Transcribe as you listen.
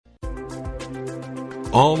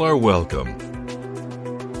All are welcome.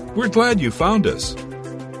 We're glad you found us.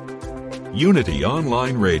 Unity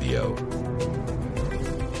Online Radio,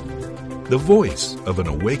 the voice of an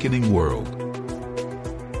awakening world.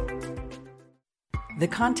 The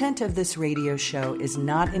content of this radio show is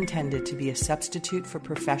not intended to be a substitute for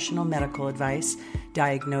professional medical advice,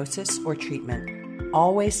 diagnosis, or treatment.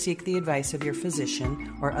 Always seek the advice of your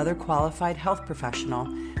physician or other qualified health professional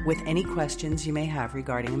with any questions you may have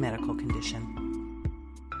regarding a medical condition.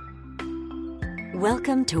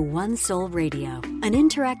 Welcome to One Soul Radio, an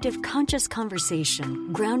interactive conscious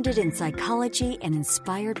conversation grounded in psychology and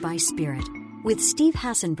inspired by spirit, with Steve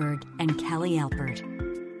Hassenberg and Callie Alpert.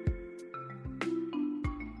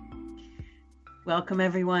 Welcome,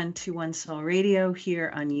 everyone, to One Soul Radio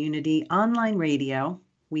here on Unity Online Radio.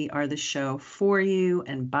 We are the show for you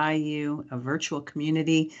and by you, a virtual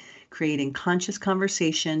community creating conscious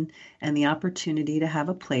conversation and the opportunity to have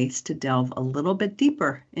a place to delve a little bit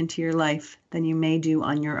deeper into your life than you may do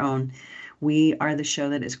on your own. We are the show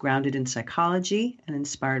that is grounded in psychology and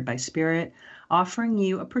inspired by spirit, offering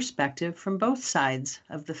you a perspective from both sides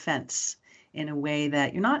of the fence in a way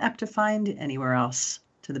that you're not apt to find anywhere else,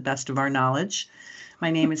 to the best of our knowledge.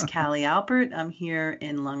 My name is Callie Alpert. I'm here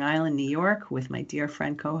in Long Island, New York, with my dear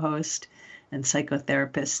friend, co-host, and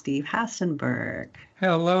psychotherapist, Steve Hassenberg.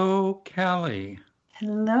 Hello, Callie.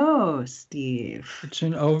 Hello, Steve. It's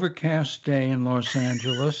an overcast day in Los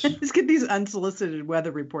Angeles. Let's get these unsolicited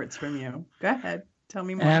weather reports from you. Go ahead. Tell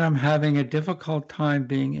me more. And I'm having a difficult time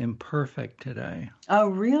being imperfect today. Oh,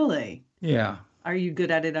 really? Yeah. Are you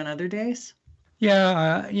good at it on other days?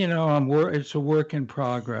 Yeah, it's a work in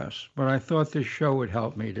progress, but I thought this show would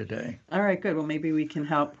help me today. All right, good. Well, maybe we can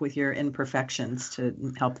help with your imperfections to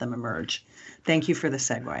help them emerge. Thank you for the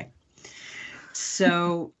segue.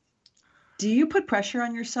 So, do you put pressure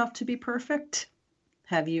on yourself to be perfect?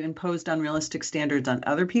 Have you imposed unrealistic standards on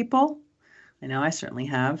other people? I know I certainly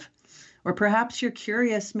have. Or perhaps you're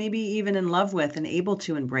curious, maybe even in love with and able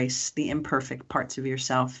to embrace the imperfect parts of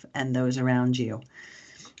yourself and those around you.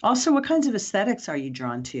 Also, what kinds of aesthetics are you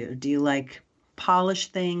drawn to? Do you like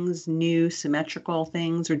polished things, new, symmetrical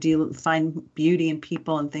things, or do you find beauty in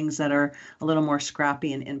people and things that are a little more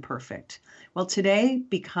scrappy and imperfect? Well, today,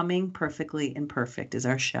 Becoming Perfectly Imperfect is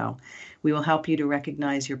our show. We will help you to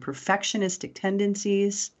recognize your perfectionistic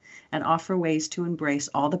tendencies and offer ways to embrace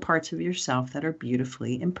all the parts of yourself that are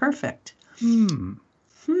beautifully imperfect. Good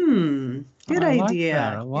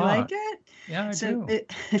idea. You like it? Yeah, I do.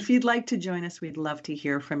 If you'd like to join us, we'd love to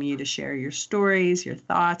hear from you, to share your stories, your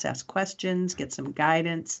thoughts, ask questions, get some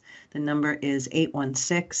guidance. The number is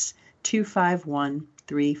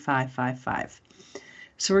 816-251-3555.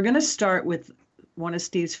 So we're going to start with one of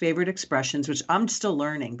Steve's favorite expressions, which I'm still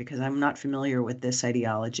learning because I'm not familiar with this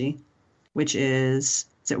ideology, which is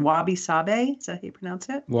it wabi-sabi? Is that how you pronounce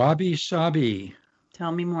it? Wabi-sabi.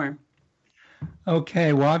 Tell me more.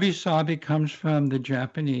 Okay, wabi-sabi comes from the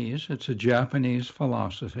Japanese. It's a Japanese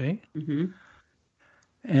philosophy. Mm-hmm.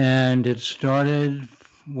 And it started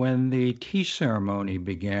when the tea ceremony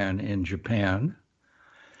began in Japan.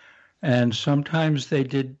 And sometimes they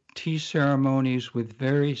did tea ceremonies with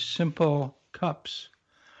very simple cups.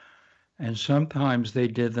 And sometimes they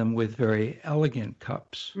did them with very elegant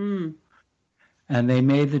cups. Mm. And they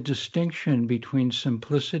made the distinction between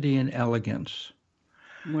simplicity and elegance.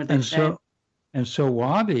 And so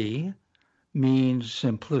wabi means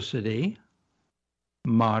simplicity,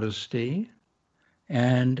 modesty,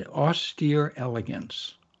 and austere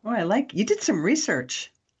elegance. Oh, you did some research.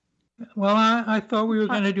 Well, I thought we were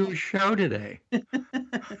going to do a show today.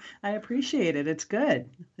 I appreciate it. It's good.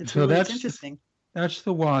 It's interesting. That's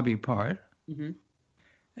the wabi part. Mm-hmm.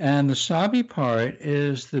 And the sabi part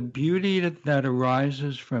is the beauty that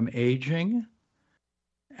arises from aging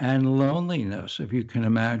and loneliness, if you can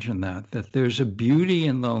imagine that there's a beauty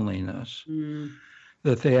in loneliness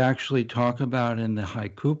that they actually talk about in the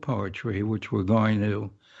haiku poetry, which we're going to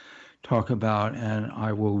talk about, and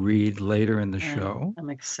I will read later in the show. I'm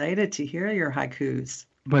excited to hear your haikus.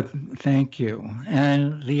 But thank you.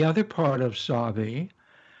 And the other part of sabi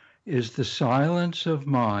is the silence of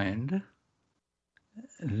mind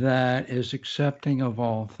that is accepting of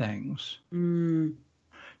all things. Mm.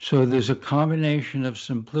 So there's a combination of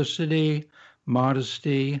simplicity,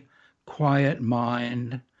 modesty, quiet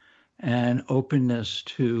mind, and openness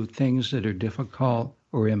to things that are difficult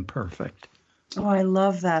or imperfect. Oh, I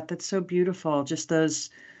love that. That's so beautiful. Just those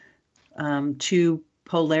two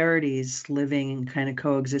polarities living and kind of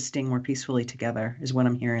coexisting more peacefully together is what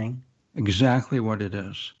I'm hearing. Exactly what it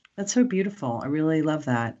is. That's so beautiful. I really love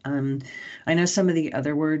that. I know some of the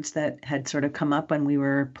other words that had sort of come up when we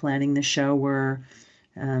were planning the show were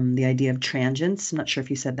the idea of transience. I'm not sure if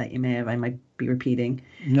you said that. You may have. I might be repeating.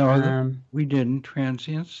 No, we didn't.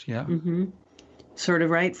 Transience, yeah. Mm-hmm. Sort of,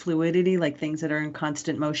 right? Fluidity, like things that are in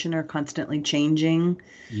constant motion or constantly changing.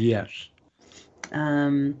 Yes.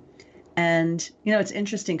 And, it's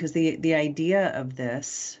interesting because the idea of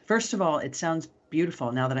this, first of all, it sounds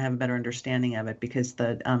beautiful now that I have a better understanding of it, because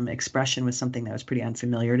the expression was something that was pretty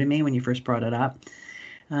unfamiliar to me when you first brought it up.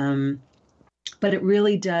 But it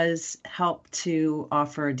really does help to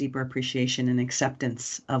offer a deeper appreciation and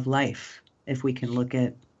acceptance of life if we can look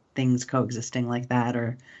at things coexisting like that,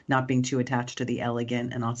 or not being too attached to the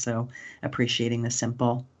elegant and also appreciating the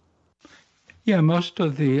simple. Yeah, most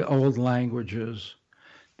of the old languages,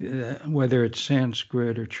 whether it's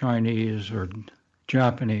Sanskrit or Chinese or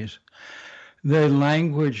Japanese,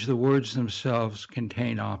 the words themselves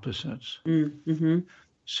contain opposites. Mm-hmm.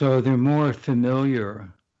 So they're more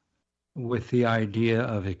familiar with the idea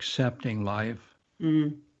of accepting life.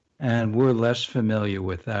 And we're less familiar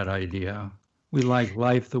with that idea. We like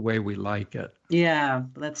life the way we like it. Yeah,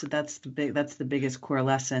 that's the biggest core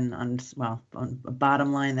lesson on a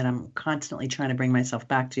bottom line that I'm constantly trying to bring myself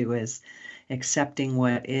back to is accepting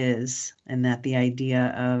what is, and that the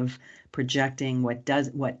idea of projecting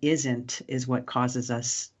what isn't is what causes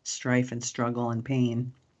us strife and struggle and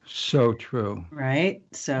pain. So true. Right?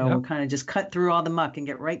 So we'll kind of just cut through all the muck and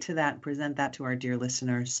get right to that and present that to our dear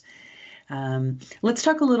listeners. Let's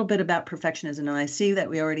talk a little bit about perfectionism. And I see that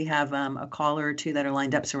we already have a caller or two that are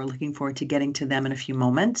lined up, so we're looking forward to getting to them in a few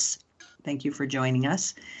moments. Thank you for joining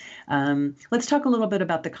us. Let's talk a little bit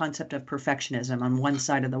about the concept of perfectionism on one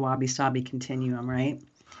side of the wabi-sabi continuum, right?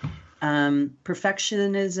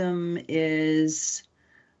 Perfectionism is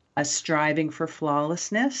a striving for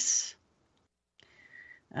flawlessness,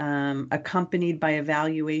 accompanied by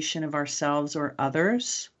evaluation of ourselves or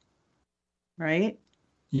others, right?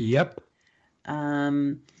 Yep. Are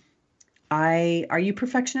you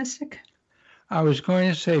perfectionistic? I was going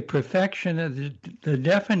to say the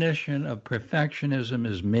definition of perfectionism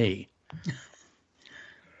is me.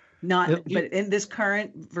 But in this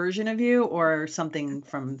current version of you, or something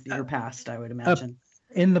from your past, I would imagine.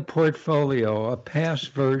 In the portfolio, a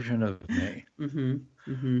past version of me. Mm-hmm.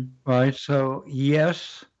 Mm-hmm. Right. So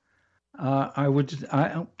yes, I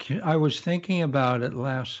was thinking about it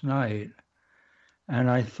last night, and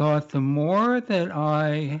I thought the more that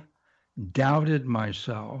I doubted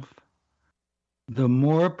myself, the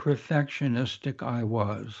more perfectionistic I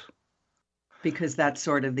was. Because that's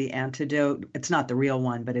sort of the antidote. It's not the real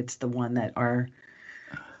one, but it's the one that our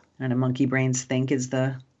kind of monkey brains think is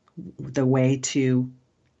the way to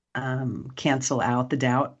cancel out the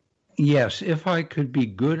doubt. Yes, if I could be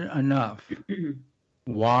good enough,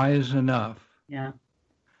 wise enough,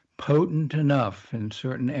 potent enough in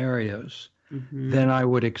certain areas, then I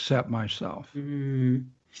would accept myself. Mm-hmm.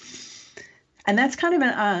 And that's kind of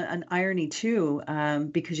an irony too,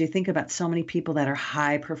 because you think about so many people that are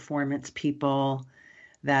high performance people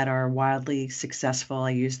that are wildly successful.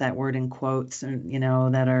 I use that word in quotes,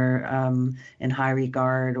 that are in high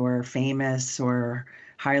regard or famous or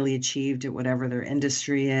highly achieved at whatever their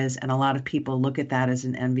industry is. And a lot of people look at that as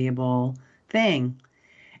an enviable thing.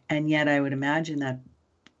 And yet I would imagine that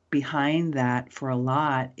behind that for a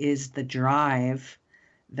lot is the drive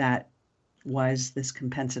that was this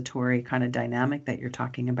compensatory kind of dynamic that you're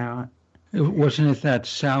talking about. Wasn't it that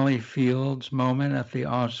Sally Fields moment at the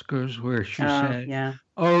Oscars where she said,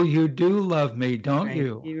 "Oh, you do love me, don't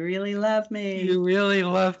you? You really love me. You really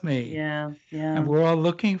love me." Yeah, yeah. And we're all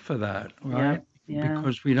looking for that, right? Yeah.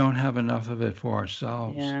 Because we don't have enough of it for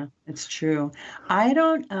ourselves. Yeah, it's true. I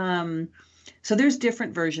don't, so there's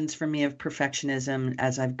different versions for me of perfectionism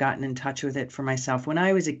as I've gotten in touch with it for myself. When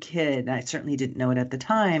I was a kid, I certainly didn't know it at the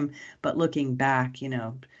time, but looking back,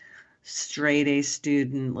 straight A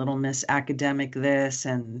student, little miss academic this,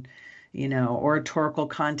 and, oratorical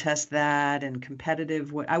contest that, and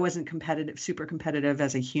competitive. I wasn't super competitive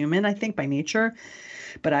as a human, I think, by nature,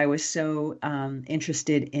 but I was so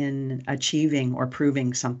interested in achieving or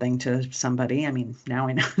proving something to somebody. I mean, now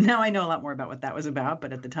I know a lot more about what that was about,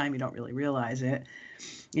 but at the time you don't really realize it,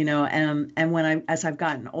 and as I've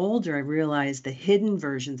gotten older, I realized the hidden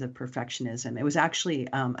versions of perfectionism. It was actually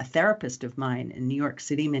a therapist of mine in New York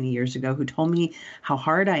City many years ago who told me how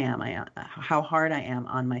hard I am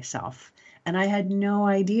on myself. And I had no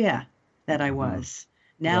idea that I was.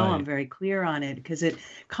 Now I'm very clear on it because it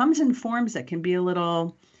comes in forms that can be a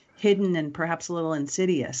little hidden and perhaps a little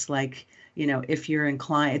insidious. Like, if you're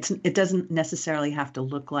inclined, it doesn't necessarily have to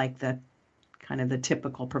look like the kind of the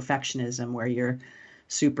typical perfectionism where you're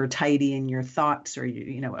super tidy in your thoughts or,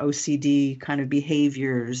 OCD kind of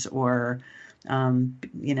behaviors or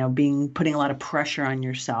putting a lot of pressure on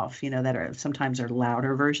yourself, that are sometimes are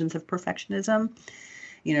louder versions of perfectionism.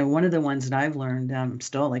 One of the ones that I've learned,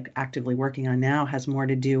 still like actively working on now, has more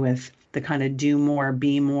to do with the kind of do more,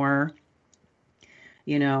 be more,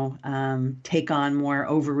 take on more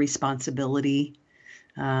over responsibility,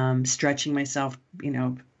 stretching myself,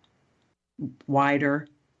 wider,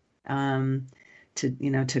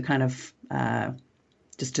 to kind of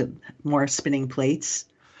just to more spinning plates,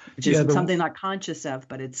 which is something not conscious of,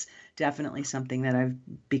 but it's definitely something that I've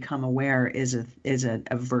become aware is a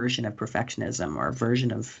version of perfectionism, or a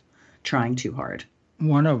version of trying too hard.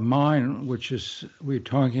 One of mine, which is, we're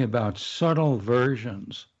talking about subtle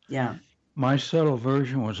versions. Yeah. My subtle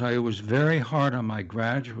version was I was very hard on my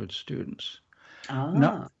graduate students.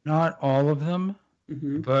 Not all of them,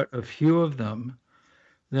 but a few of them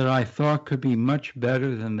that I thought could be much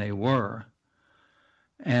better than they were.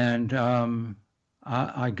 And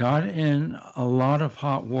I got in a lot of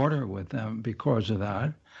hot water with them because of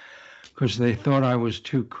that, because they thought I was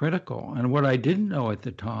too critical. And what I didn't know at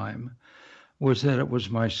the time was that it was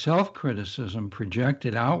my self-criticism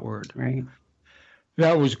projected outward. Right.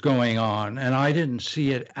 That was going on, and I didn't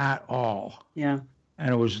see it at all. Yeah.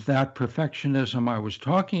 And it was that perfectionism I was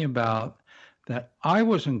talking about, that I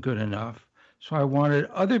wasn't good enough, so I wanted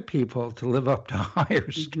other people to live up to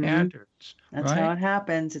higher standards. That's right? how it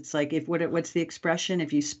happens. It's like, what's the expression?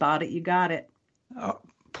 If you spot it, you got it. Oh,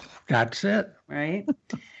 that's it. Right?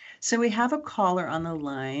 So we have a caller on the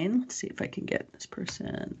line. Let's see if I can get this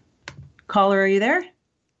person. Caller, are you there?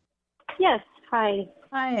 Yes. Hi.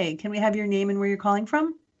 Hi. Can we have your name and where you're calling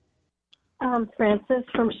from? Francis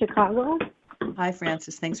from Chicago. Hi,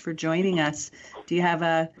 Francis. Thanks for joining us. Do you have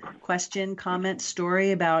a question, comment,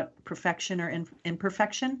 story about perfection or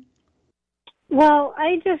imperfection? Well,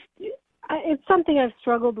 it's something I've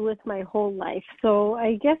struggled with my whole life. So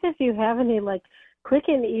I guess if you have any like quick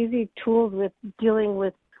and easy tools with dealing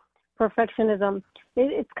with perfectionism,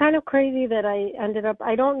 it's kind of crazy that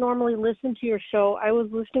I don't normally listen to your show. I was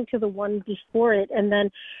listening to the one before it, and then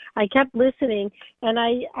I kept listening, and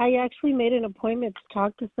I actually made an appointment to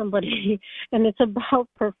talk to somebody, and it's about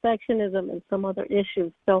perfectionism and some other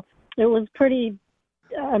issues. So it was pretty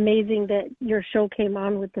amazing that your show came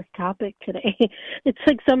on with this topic today. It's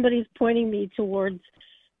like somebody's pointing me towards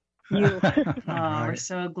you. We're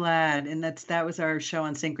so glad. And that was our show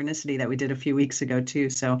on synchronicity that we did a few weeks ago too.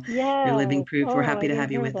 So you're living proof. We're happy to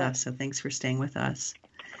have you with us. So thanks for staying with us.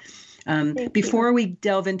 Before we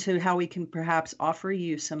delve into how we can perhaps offer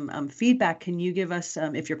you some feedback, can you give us,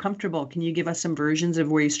 if you're comfortable, can you give us some versions of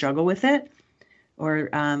where you struggle with it, or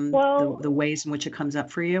the ways in which it comes up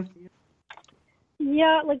for you?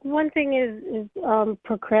 Yeah, like one thing is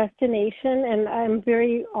procrastination, and I'm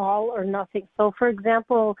very all or nothing. So, for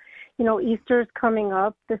example, Easter's coming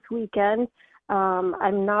up this weekend.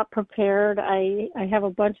 I'm not prepared. I have a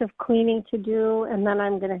bunch of cleaning to do, and then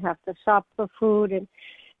I'm going to have to shop for food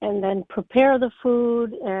and then prepare the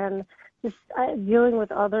food, and just dealing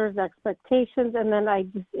with others' expectations. And then I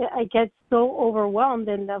get so overwhelmed,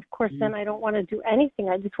 and of course, then I don't want to do anything.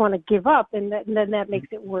 I just want to give up, and then that makes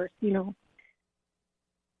it worse,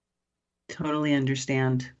 Totally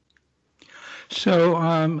understand.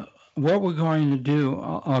 So what we're going to do,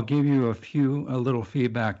 I'll give you a little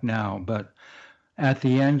feedback now, but at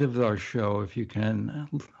the end of our show, if you can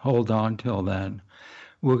hold on till then,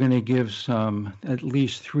 we're going to give at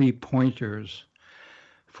least 3 pointers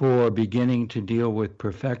for beginning to deal with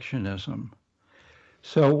perfectionism.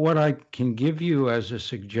 So what I can give you as a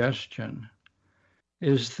suggestion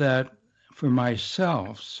is that for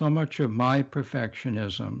myself, so much of my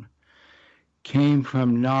perfectionism came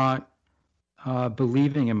from not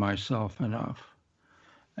believing in myself enough.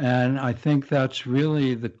 And I think that's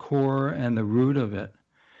really the core and the root of it.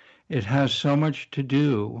 It has so much to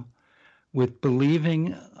do with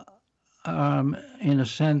believing, in a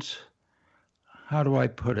sense, how do I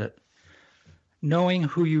put it? Knowing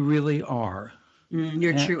who you really are.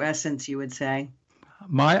 Your true essence, you would say.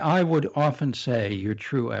 I would often say your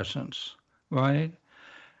true essence, right?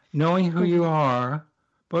 Knowing who you are,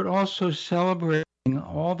 but also celebrating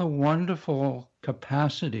all the wonderful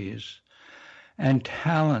capacities and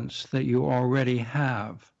talents that you already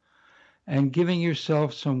have, and giving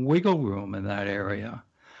yourself some wiggle room in that area.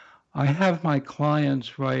 I have my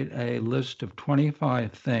clients write a list of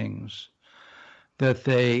 25 things that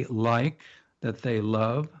they like, that they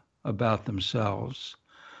love about themselves,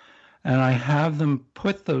 and I have them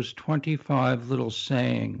put those 25 little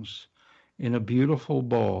sayings in a beautiful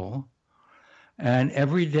bowl. And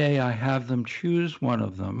every day I have them choose one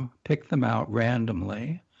of them, pick them out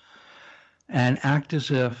randomly, and act as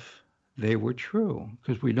if they were true,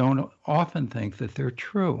 because we don't often think that they're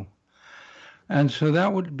true. And so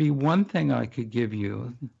that would be one thing I could give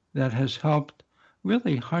you that has helped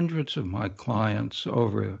really hundreds of my clients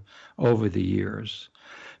over the years,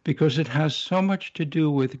 because it has so much to do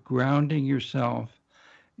with grounding yourself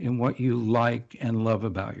in what you like and love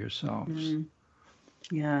about yourselves.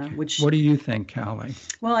 Yeah. What do you think, Callie?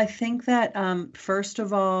 Well, I think that first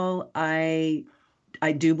of all, I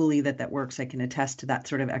do believe that works. I can attest to that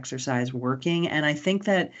sort of exercise working. And I think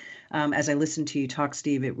that as I listen to you talk,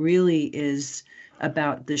 Steve, it really is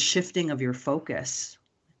about the shifting of your focus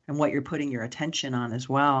and what you're putting your attention on as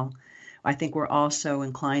well. I think we're also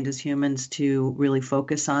inclined as humans to really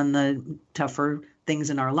focus on the tougher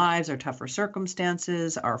things in our lives, our tougher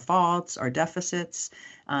circumstances, our faults, our deficits,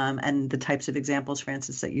 and the types of examples,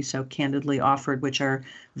 Frances, that you so candidly offered, which are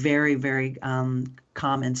very, very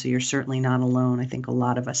common. So you're certainly not alone. I think a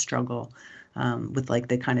lot of us struggle with like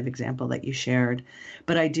the kind of example that you shared.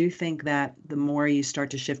 But I do think that the more you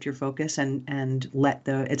start to shift your focus and let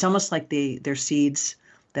it's almost like there's seeds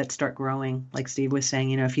that start growing, like Steve was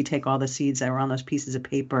saying. If you take all the seeds that were on those pieces of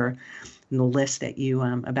paper and the list that you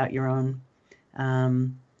about your own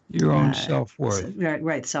self-worth,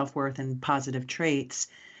 right, self-worth and positive traits,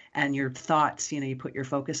 and your thoughts, you put your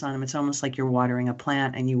focus on them. It's almost like you're watering a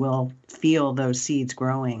plant, and you will feel those seeds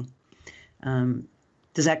growing.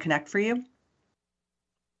 Does that connect for you?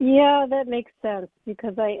 Yeah, that makes sense,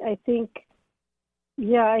 because I think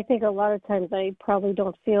a lot of times I probably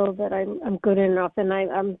don't feel that I'm good enough, and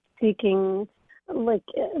I'm seeking, like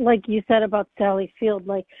you said about Sally Field,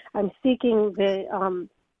 like I'm seeking the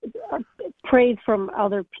praise from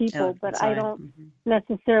other people, but I don't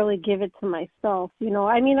necessarily give it to myself.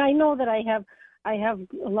 I mean, I know that I have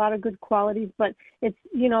a lot of good qualities, but it's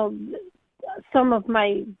some of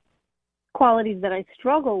my qualities that I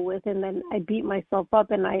struggle with, and then I beat myself up,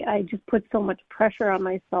 and I just put so much pressure on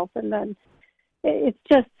myself, and then it's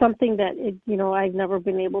just something that I've never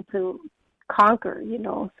been able to conquer,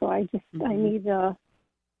 so I just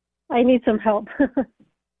I need some help.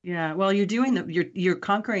 Yeah, well, you're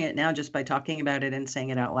conquering it now just by talking about it and saying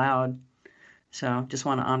it out loud. So just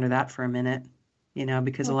want to honor that for a minute,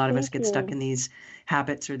 because a lot of us get stuck in these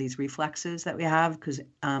habits or these reflexes that we have, because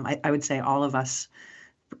I would say all of us,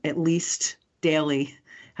 at least daily,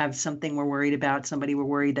 have something we're worried about, somebody we're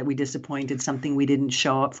worried that we disappointed, something we didn't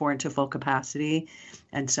show up for into full capacity.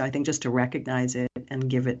 And so I think just to recognize it and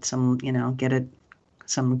give it some, give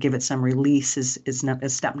it some release is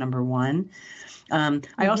step number one.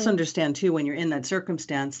 I also understand too, when you're in that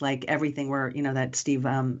circumstance, like everything that Steve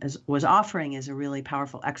was offering is a really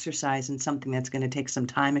powerful exercise, and something that's going to take some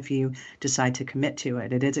time if you decide to commit to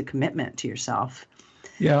it. It is a commitment to yourself.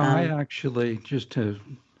 Yeah, I actually, just to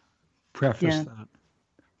preface that,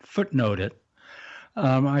 footnote it,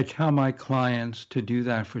 I tell my clients to do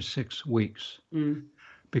that for 6 weeks,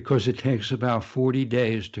 because it takes about 40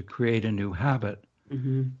 days to create a new habit.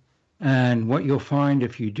 And what you'll find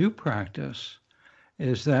if you do practice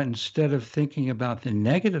is that instead of thinking about the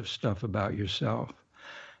negative stuff about yourself,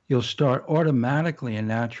 you'll start automatically and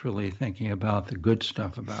naturally thinking about the good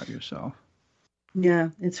stuff about yourself. Yeah,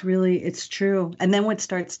 it's true. And then what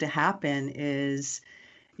starts to happen is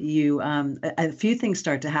a few things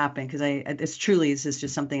start to happen, because this is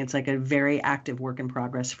just something, it's like a very active work in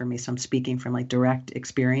progress for me. So I'm speaking from like direct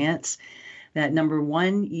experience. That number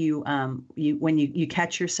one, when you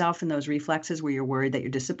catch yourself in those reflexes where you're worried that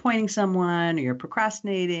you're disappointing someone, or you're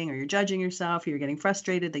procrastinating, or you're judging yourself, or you're getting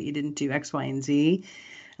frustrated that you didn't do X, Y, and Z.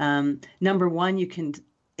 Number one, you can,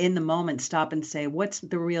 in the moment, stop and say, what's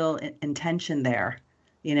the real intention there?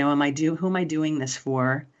 Who am I doing this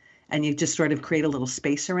for? And you just sort of create a little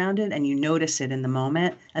space around it, and you notice it in the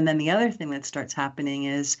moment. And then the other thing that starts happening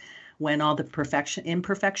is when all the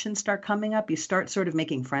imperfections start coming up, you start sort of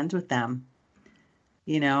making friends with them,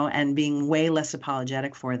 and being way less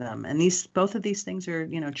apologetic for them. And both of these things are,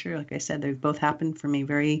 true. Like I said, they've both happened for me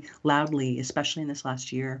very loudly, especially in this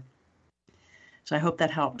last year. So I hope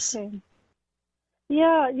that helps. Okay.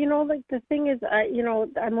 Yeah, like the thing is,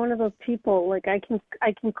 I'm one of those people, like I can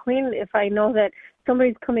clean if I know that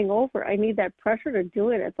somebody's coming over. I need that pressure to do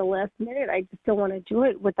it at the last minute. I just don't want to do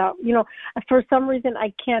it without, for some reason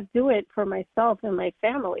I can't do it for myself and my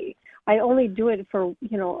family. I only do it for,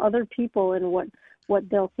 other people and what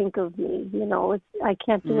they'll think of me. I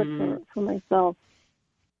can't do it for myself.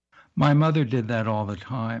 My mother did that all the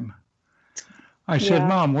time. I said,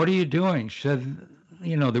 Mom, what are you doing? She said,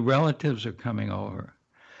 the relatives are coming over.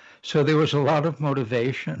 So there was a lot of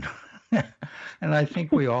motivation. And I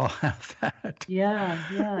think we all have that. Yeah.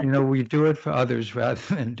 We do it for others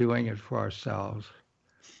rather than doing it for ourselves.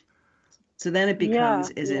 So then it becomes,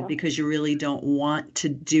 Yeah, is yeah. it because you really don't want to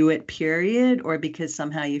do it, period, or because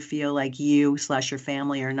somehow you feel like you/your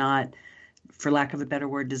family are not, for lack of a better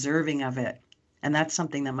word, deserving of it? And that's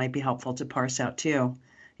something that might be helpful to parse out too.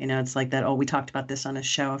 It's like that. Oh, we talked about this on a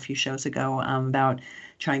show a few shows ago, about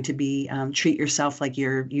trying to be treat yourself like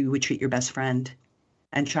you would treat your best friend,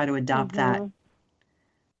 and try to adopt that.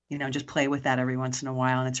 Just play with that every once in a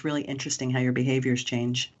while, and it's really interesting how your behaviors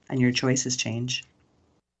change and your choices change.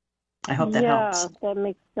 I hope that helps. Yeah, that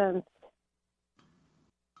makes sense.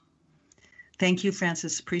 Thank you,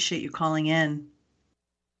 Frances. Appreciate you calling in.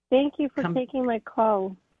 Thank you for taking my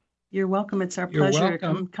call. You're welcome. It's our You're pleasure.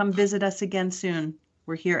 welcome. Come visit us again soon.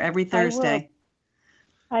 We're here every Thursday.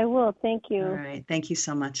 I will. Thank you. All right. Thank you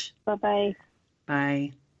so much. Bye-bye.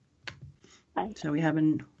 Bye. Bye. So we have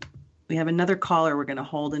another caller we're going to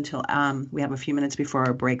hold until we have a few minutes before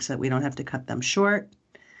our break so that we don't have to cut them short.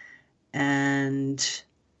 And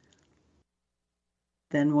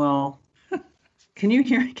then we'll Can you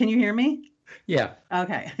hear me? Yeah.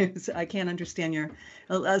 Okay. So I can't understand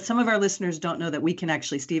some of our listeners don't know that we can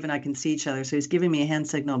actually, Steve and I can see each other. So he's giving me a hand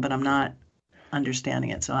signal, but I'm not understanding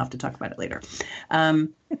it. So I'll have to talk about it later.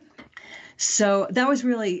 So that was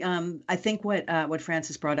really, I think what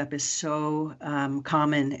Frances brought up is so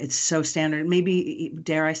common. It's so standard. Maybe,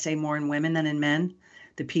 dare I say, more in women than in men.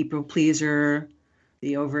 The people pleaser,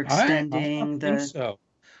 the overextending. I think so.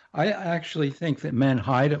 I actually think that men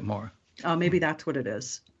hide it more. Oh, maybe that's what it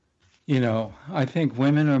is. I think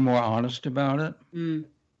women are more honest about it.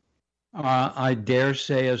 I dare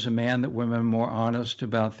say as a man that women are more honest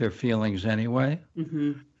about their feelings anyway.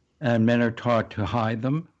 Mm-hmm. And men are taught to hide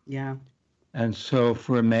them. Yeah. And so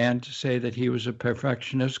for a man to say that he was a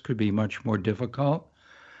perfectionist could be much more difficult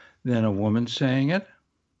than a woman saying it.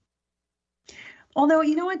 Although,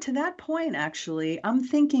 you know what, to that point, actually, I'm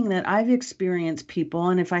thinking that I've experienced people,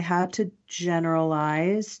 and if I had to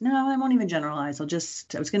generalize, no, I won't even generalize. I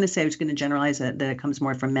was going to generalize that it comes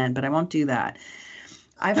more from men, but I won't do that.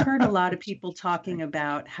 I've heard a lot of people talking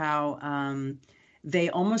about how they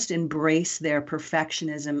almost embrace their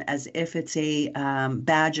perfectionism as if it's a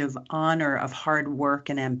badge of honor of hard work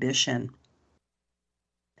and ambition.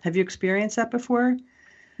 Have you experienced that before?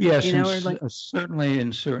 Yes, certainly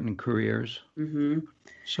in certain careers. Mm-hmm.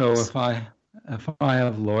 So if I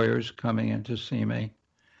have lawyers coming in to see me,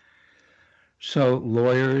 so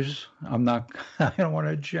lawyers, I don't want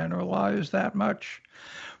to generalize that much,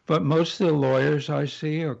 but most of the lawyers I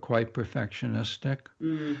see are quite perfectionistic,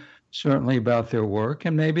 certainly about their work,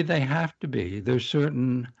 and maybe they have to be. There's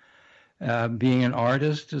certain, being an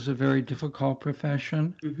artist is a very difficult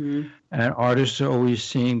profession, and artists are always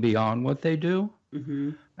seeing beyond what they do. Mm-hmm.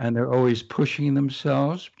 And they're always pushing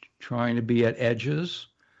themselves, trying to be at edges.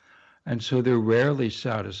 And so they're rarely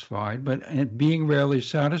satisfied. But being rarely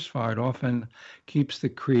satisfied often keeps the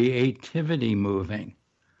creativity moving.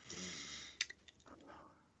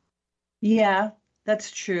 Yeah,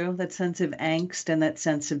 that's true. That sense of angst and that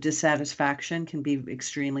sense of dissatisfaction can be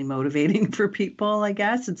extremely motivating for people, I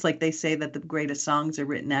guess. It's like they say that the greatest songs are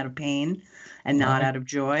written out of pain and not out of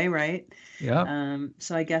joy, right? Yeah.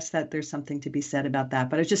 So I guess that there's something to be said about that.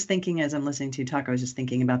 But I was just thinking, as I'm listening to you talk, I was just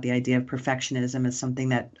thinking about the idea of perfectionism as something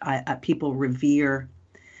that people revere,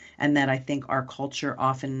 and that I think our culture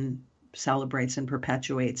often celebrates and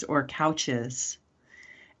perpetuates or couches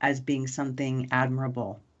as being something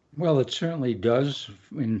admirable. Well, it certainly does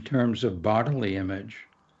in terms of bodily image.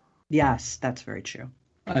 Yes, that's very true.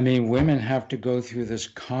 I mean, women have to go through this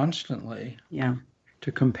constantly. Yeah.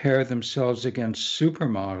 To compare themselves against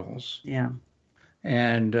supermodels. Yeah.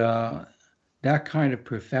 And that kind of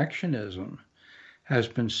perfectionism has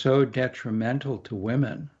been so detrimental to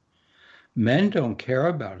women. Men don't care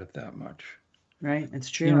about it that much. Right, it's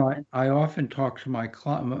true. I often talk to my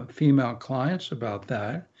female clients about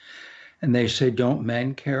that, and they say, "Don't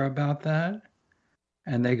men care about that?"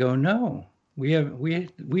 And they go, "No,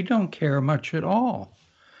 we don't care much at all."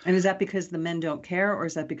 And is that because the men don't care, or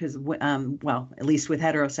is that because, at least with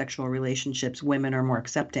heterosexual relationships, women are more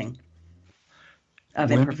accepting of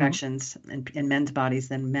imperfections in men's bodies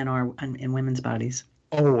than men are in women's bodies?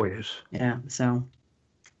 Always. Yeah, so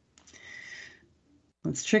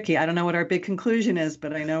it's tricky. I don't know what our big conclusion is,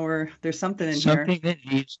 but I know there's something in here. Something that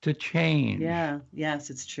needs to change. Yeah, yes,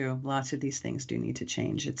 it's true. Lots of these things do need to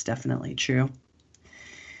change. It's definitely true.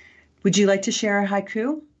 Would you like to share a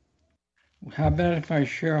haiku? How about if I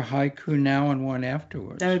share a haiku now and one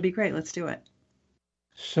afterwards? That would be great. Let's do it.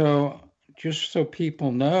 So just so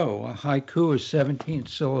people know, a haiku is a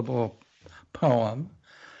 17-syllable poem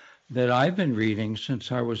that I've been reading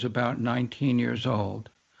since I was about 19 years old.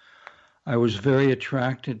 I was very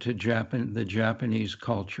attracted to the Japanese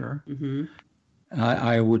culture. Mm-hmm.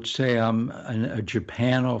 I would say I'm a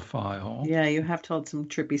Japanophile. Yeah, you have told some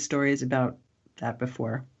trippy stories about that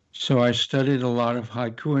before. So I studied a lot of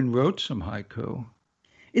haiku and wrote some haiku.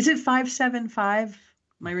 Is it 575?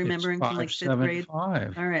 Am I remembering It's from like fifth grade?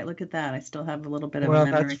 575. All right, look at that. I still have a little bit of a Well,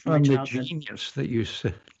 memory that's from my from the childhood. genius that you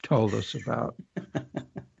told us about.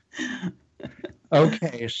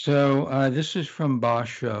 Okay, so this is from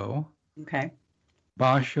Basho. Okay.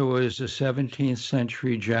 Basho is a 17th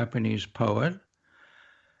century Japanese poet.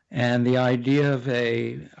 And the idea of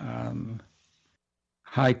a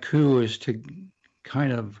haiku is to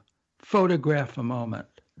kind of photograph a moment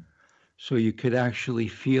so you could actually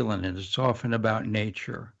feel in it. It's often about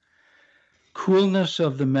nature. Coolness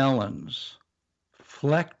of the melons,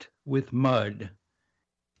 flecked with mud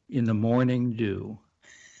in the morning dew.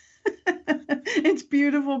 It's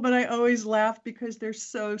beautiful, but I always laugh because they're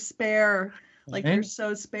so spare. Like they're Right?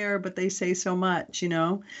 so spare, but they say so much, you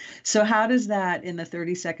know? So how does that, in the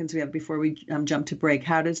 30 seconds we have before we jump to break,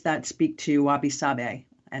 how does that speak to wabi-sabi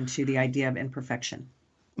and to the idea of imperfection?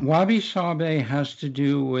 Wabi-sabi has to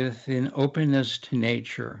do with an openness to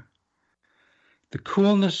nature. The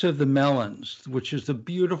coolness of the melons, which is the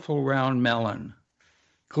beautiful round melon,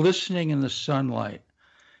 glistening in the sunlight.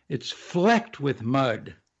 It's flecked with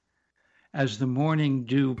mud as the morning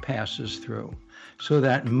dew passes through. So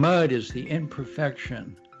that mud is the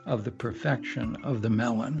imperfection of the perfection of the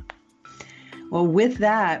melon. Well, with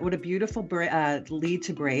that, what a beautiful lead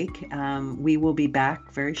to break. We will be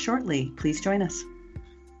back very shortly. Please join us.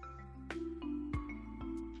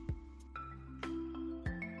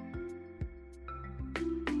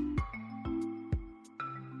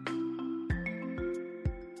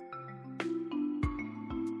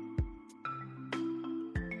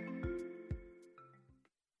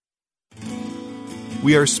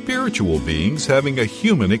 We are spiritual beings having a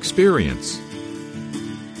human experience.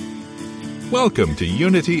 Welcome to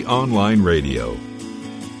Unity Online Radio,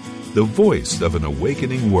 the voice of an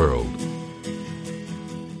awakening world.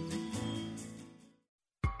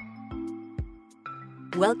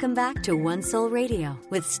 Welcome back to One Soul Radio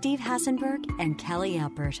with Steve Hassenberg and Callie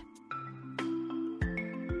Alpert.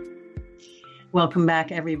 Welcome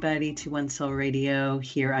back, everybody, to One Soul Radio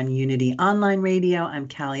here on Unity Online Radio. I'm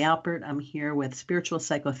Callie Alpert. I'm here with spiritual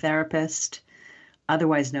psychotherapist,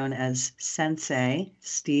 otherwise known as Sensei,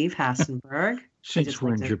 Steve Hassenberg. Since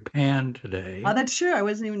we're in Japan today. Oh, that's true. I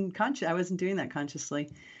wasn't even conscious. I wasn't doing that consciously.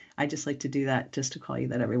 I just like to do that, just to call you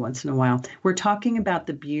that every once in a while. We're talking about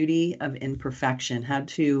the beauty of imperfection, how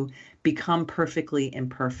to become perfectly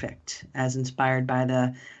imperfect, as inspired by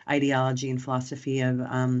the ideology and philosophy of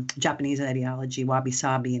Japanese ideology,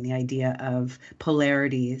 wabi-sabi, and the idea of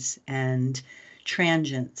polarities and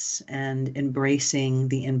transience and embracing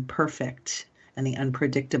the imperfect and the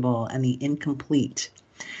unpredictable and the incomplete.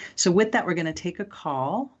 So with that, we're going to take a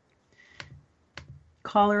call.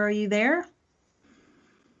 Caller, are you there?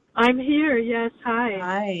 I'm here. Yes. Hi.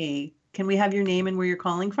 Hi. Can we have your name and where you're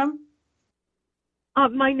calling from?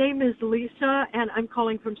 My name is Lisa, and I'm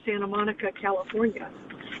calling from Santa Monica, California.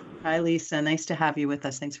 Hi, Lisa. Nice to have you with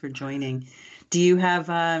us. Thanks for joining. Do you have?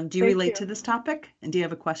 Do you relate to this topic? And do you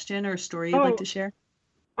have a question or a story you'd like to share?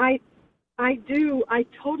 I do. I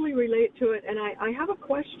totally relate to it, and I have a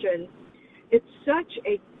question. It's such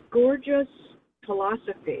a gorgeous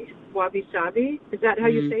philosophy, wabi-sabi. Is that how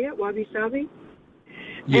you say it, wabi-sabi?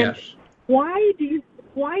 Yes. And why do you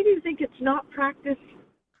think it's not practiced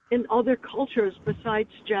in other cultures besides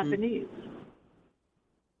Japanese?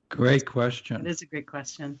 Great question. It is a great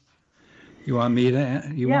question. You want me to?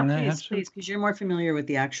 Want to answer? Please, because you're more familiar with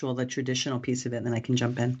the traditional piece of it, and then I can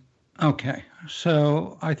jump in. Okay.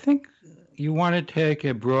 So I think you want to take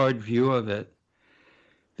a broad view of it.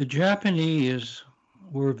 The Japanese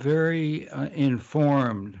were very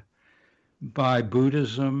informed by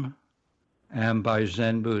Buddhism and by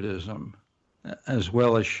Zen Buddhism, as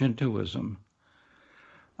well as Shintoism.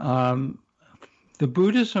 What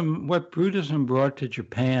Buddhism brought to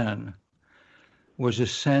Japan was a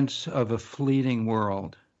sense of a fleeting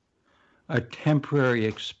world, a temporary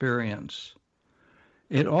experience.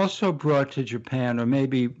 It also brought to Japan, or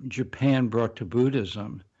maybe Japan brought to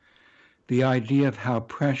Buddhism, the idea of how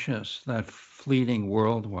precious that fleeting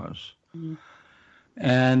world was. Mm.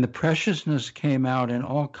 And the preciousness came out in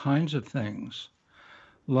all kinds of things,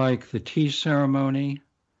 like the tea ceremony,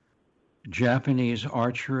 Japanese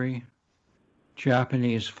archery,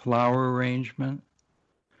 Japanese flower arrangement.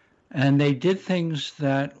 And they did things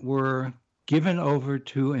that were given over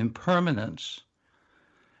to impermanence,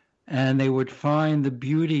 and they would find the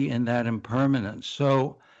beauty in that impermanence.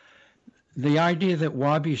 So the idea that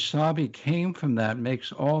wabi-sabi came from that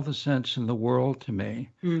makes all the sense in the world to me.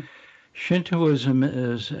 Mm. Shintoism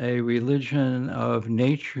is a religion of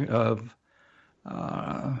nature, of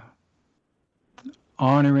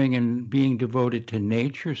honoring and being devoted to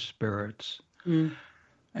nature spirits. Mm.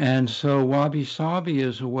 And so wabi-sabi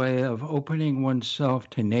is a way of opening oneself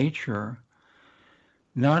to nature,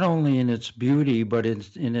 not only in its beauty, but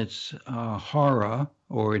in its horror,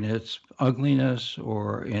 or in its ugliness,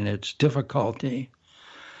 or in its difficulty.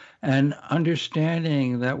 And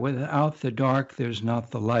understanding that without the dark, there's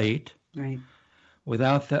not the light. Right.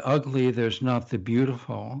 Without the ugly, there's not the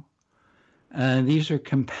beautiful. And these are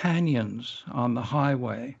companions on the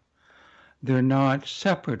highway. They're not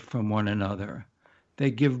separate from one another.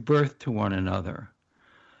 They give birth to one another.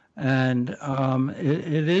 And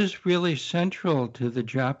it is really central to the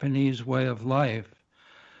Japanese way of life.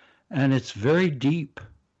 And it's very deep.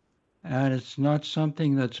 And it's not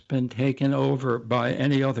something that's been taken over by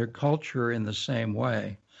any other culture in the same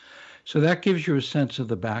way. So that gives you a sense of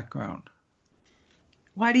the background.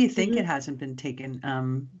 Why do you think it hasn't been taken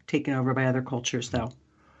over by other cultures, though?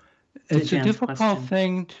 It's a difficult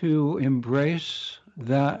thing to embrace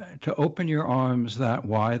that, to open your arms that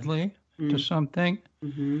widely to something.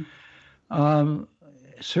 Mm-hmm.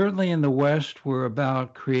 Certainly in the West, we're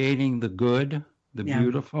about creating the good, the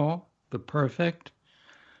beautiful, the perfect,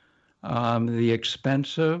 the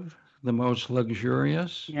expensive, the most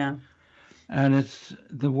luxurious. Yeah. And it's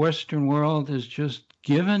the Western world is just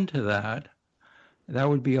given to that. That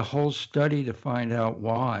would be a whole study to find out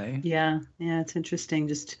why. Yeah, it's interesting.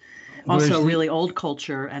 Just also a really old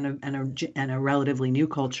culture and a relatively new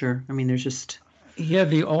culture. I mean, there's just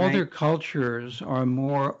the older cultures are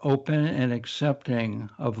more open and accepting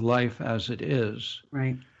of life as it is.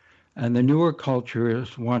 Right. And the newer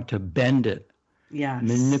cultures want to bend it,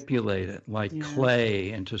 manipulate it like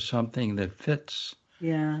clay into something that fits.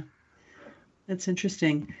 Yeah. That's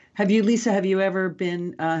interesting. Lisa, have you ever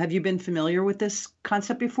been, have you been familiar with this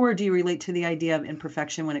concept before? Or do you relate to the idea of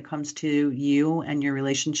imperfection when it comes to you and your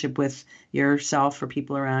relationship with yourself or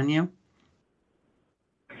people around you?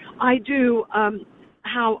 I do.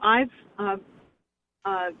 How I've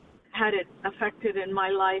had it affected in my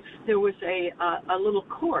life, there was a little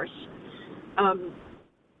course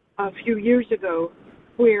a few years ago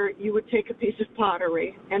where you would take a piece of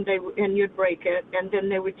pottery and you'd break it, and then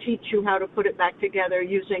they would teach you how to put it back together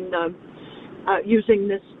using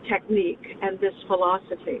this technique and this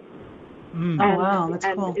philosophy. Oh, wow, that's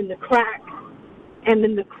cool. And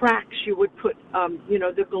in the cracks you would put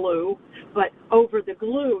the glue, but over the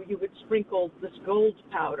glue you would sprinkle this gold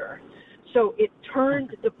powder. So it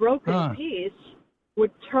turned the broken piece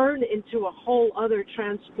would turn into a whole other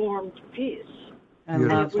transformed piece. I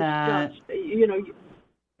love that. Just,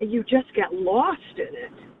 you just get lost in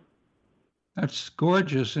it. That's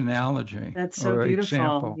gorgeous analogy. That's so beautiful.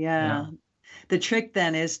 Example. Yeah. The trick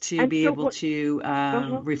then is to be able to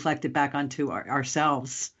reflect it back onto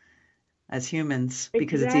ourselves as humans,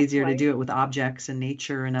 because it's easier to do it with objects and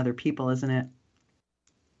nature and other people, isn't it?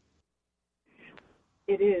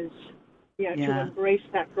 It is. To embrace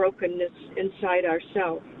that brokenness inside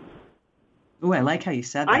ourselves. Oh, I like how you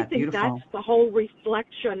said that. I think Beautiful. That's the whole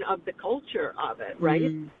reflection of the culture of it,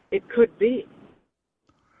 right? It could be.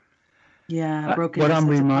 Yeah, brokenness. What I'm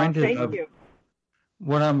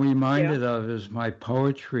reminded of is my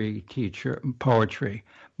pottery teacher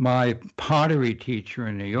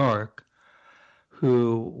in New York,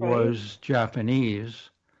 who was Japanese,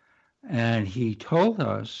 and he told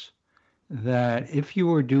us that if you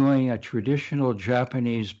were doing a traditional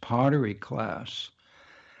Japanese pottery class,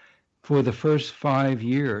 for the first 5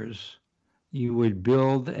 years, you would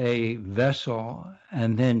build a vessel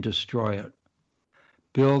and then destroy it.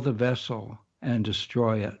 Build a vessel and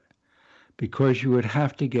destroy it, because you would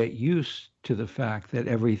have to get used to the fact that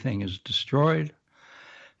everything is destroyed,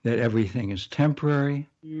 that everything is temporary,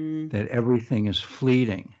 that everything is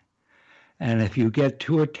fleeting. And if you get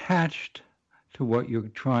too attached to what you're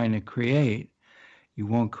trying to create, you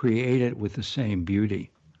won't create it with the same beauty.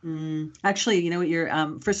 Actually,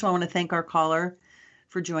 first of all, I want to thank our caller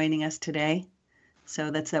for joining us today. So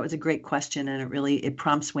that was a great question, and it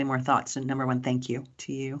prompts way more thoughts. And number one, thank you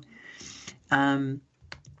to you. I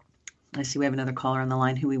see we have another caller on the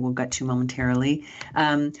line who we will get to momentarily.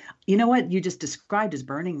 You know what you just described as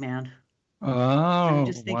Burning Man. Oh, I'm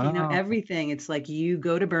just thinking, everything. It's like you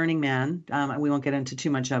go to Burning Man. We won't get into too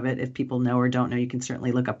much of it. If people know or don't know, you can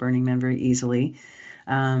certainly look up Burning Man very easily.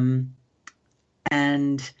 And,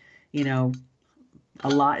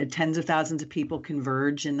 tens of thousands of people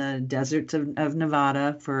converge in the deserts of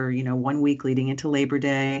Nevada for, 1 week leading into Labor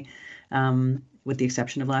Day. with the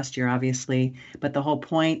exception of last year, obviously. But the whole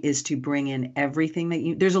point is to bring in everything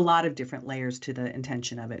that there's a lot of different layers to the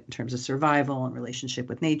intention of it in terms of survival and relationship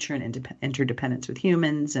with nature and interdependence with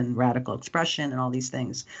humans and radical expression and all these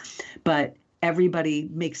things. But everybody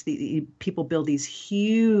people build these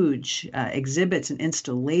huge exhibits and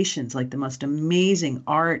installations, like the most amazing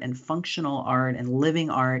art and functional art and living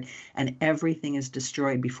art, and everything is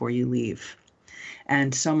destroyed before you leave.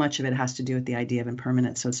 And so much of it has to do with the idea of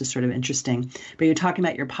impermanence. So it's just sort of interesting. But you're talking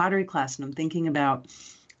about your pottery class, and I'm thinking about,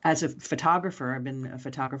 as a photographer, I've been a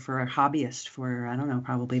photographer, a hobbyist for, I don't know,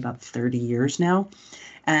 probably about 30 years now.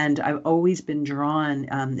 And I've always been drawn,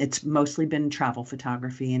 it's mostly been travel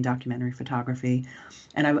photography and documentary photography.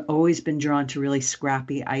 And I've always been drawn to really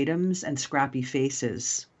scrappy items and scrappy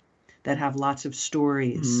faces that have lots of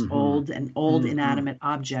stories, old inanimate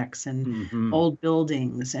objects and old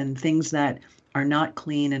buildings and things that are not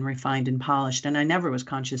clean and refined and polished. And I never was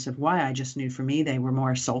conscious of why. I just knew for me they were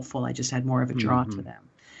more soulful. I just had more of a draw to them.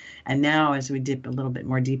 And now as we dip a little bit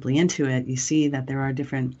more deeply into it, you see that there are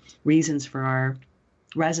different reasons for our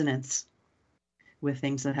resonance with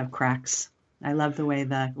things that have cracks. I love the way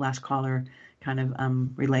the last caller kind of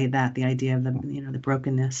relayed that, the idea of the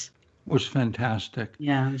brokenness. Was fantastic.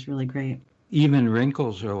 Yeah, it was really great. Even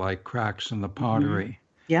wrinkles are like cracks in the pottery.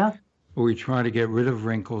 Yeah. We try to get rid of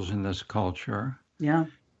wrinkles in this culture. Yeah.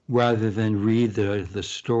 Rather than read the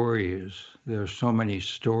stories. There are so many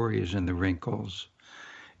stories in the wrinkles.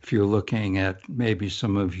 If you're looking at maybe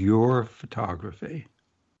some of your photography.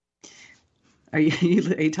 Are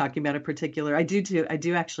you talking about a particular? I do too. I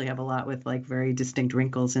do actually have a lot with like very distinct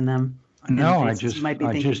wrinkles in them. No, I just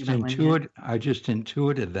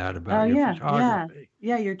intuited that about your photography.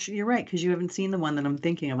 Yeah, you're right, because you haven't seen the one that I'm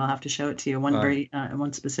thinking of. I'll have to show it to you.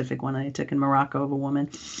 One specific one I took in Morocco of a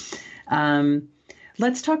woman.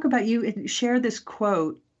 Let's talk about you. Share this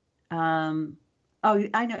quote. I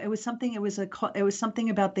know it was something. It was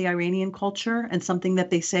something about the Iranian culture and something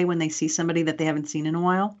that they say when they see somebody that they haven't seen in a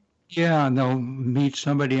while. Yeah, and they'll meet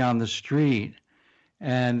somebody on the street.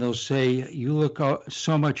 And they'll say, you look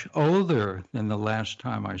so much older than the last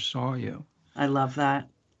time I saw you. I love that.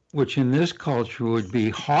 Which in this culture would be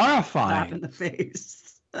horrifying. Slap in the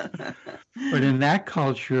face. But in that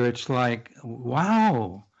culture, it's like,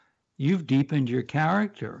 wow, you've deepened your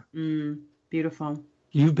character. Beautiful.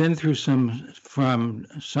 You've been through some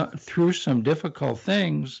difficult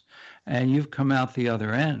things, and you've come out the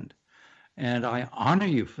other end. And I honor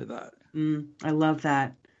you for that. I love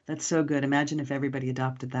that. That's so good. Imagine if everybody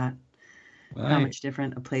adopted that. Right. How much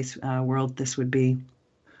different a world this would be.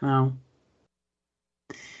 Wow.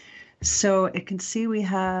 So I can see we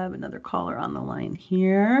have another caller on the line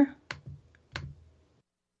here.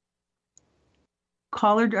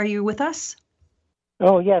 Caller, are you with us?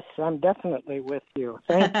 Oh, yes, I'm definitely with you.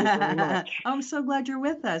 Thank you very much. I'm so glad you're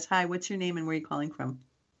with us. Hi, what's your name and where are you calling from?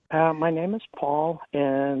 My name is Paul,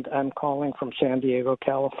 and I'm calling from San Diego,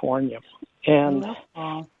 California. And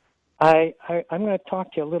I'm going to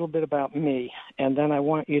talk to you a little bit about me, and then I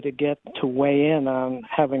want you to get to weigh in on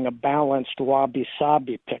having a balanced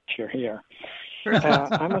wabi-sabi picture here.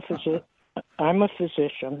 I'm a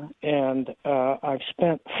physician, and I've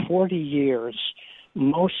spent 40 years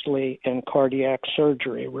mostly in cardiac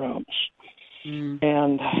surgery rooms.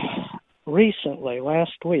 And recently,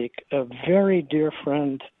 last week, a very dear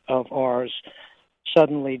friend of ours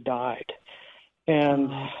suddenly died. And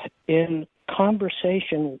in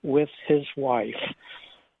conversation with his wife,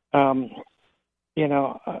 I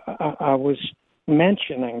was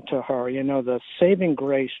mentioning to her, the saving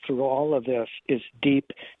grace through all of this is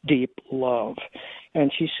deep, deep love.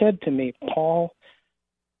 And she said to me, Paul,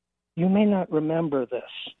 you may not remember this,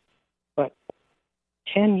 but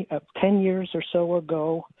 10 years or so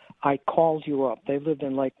ago, I called you up. They lived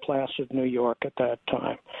in Lake Placid, New York at that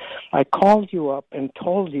time. I called you up and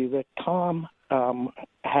told you that Tom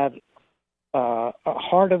had a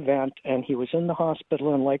heart event, and he was in the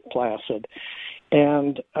hospital in Lake Placid,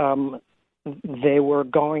 and they were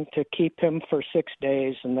going to keep him for 6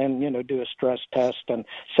 days and then, do a stress test and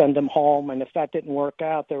send him home. And if that didn't work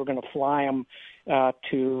out, they were going to fly him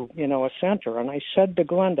to, a center. And I said to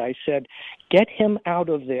Glenda, I said, get him out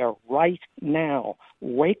of there right now.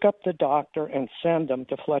 Wake up the doctor and send him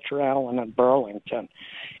to Fletcher Allen in Burlington.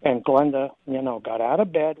 And Glenda, got out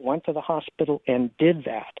of bed, went to the hospital and did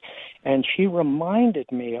that. And she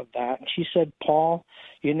reminded me of that. She said, Paul,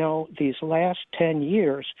 these last 10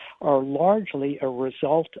 years are largely a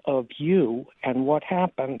result of you and what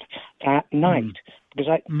happened that night.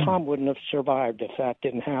 Because Tom wouldn't have survived if that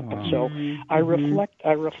didn't happen. So I reflect,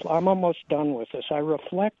 I'm almost done with this. I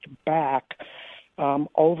reflect back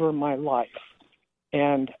over my life.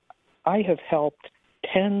 And I have helped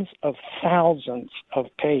tens of thousands of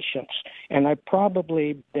patients, and I've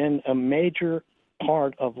probably been a major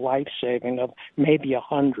part of life saving of maybe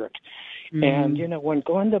 100. And, when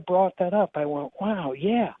Glenda brought that up, I went, wow,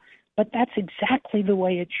 yeah, but that's exactly the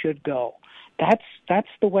way it should go. That's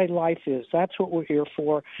the way life is. That's what we're here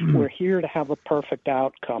for. We're here to have a perfect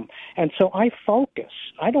outcome. And so I focus.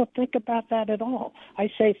 I don't think about that at all.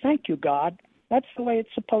 I say, thank you, God. That's the way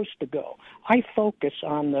it's supposed to go. I focus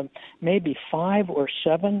on the maybe 5 or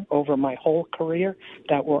 7 over my whole career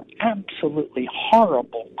that were absolutely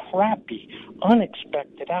horrible, crappy,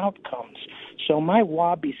 unexpected outcomes. So my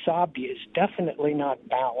wabi-sabi is definitely not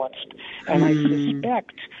balanced. And I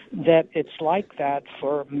suspect that it's like that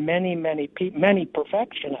for many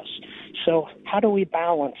perfectionists. So how do we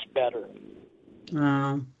balance better?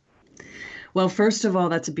 Well, first of all,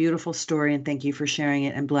 that's a beautiful story, and thank you for sharing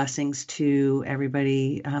it, and blessings to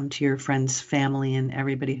everybody, to your friend's family and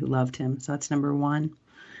everybody who loved him. So that's number 1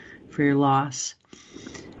 for your loss.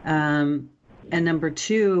 And number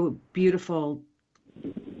 2, beautiful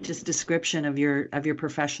just description of your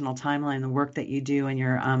professional timeline, the work that you do, and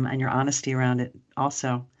your honesty around it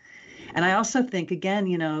also. And I also think, again,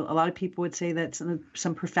 a lot of people would say that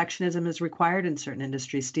some perfectionism is required in certain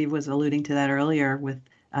industries. Steve was alluding to that earlier with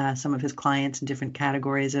some of his clients in different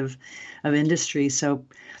categories of industry. So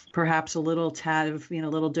perhaps a little tad of,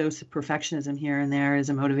 little dose of perfectionism here and there is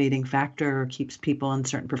a motivating factor, or keeps people in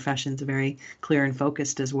certain professions very clear and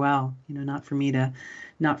focused as well. Not for me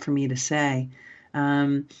to say.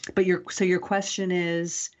 But your question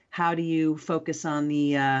is, how do you focus on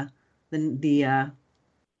the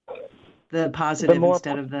positive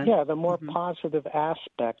instead of the more positive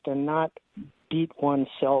aspect, and not beat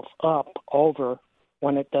oneself up over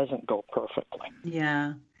when it doesn't go perfectly.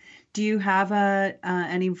 Yeah. Do you have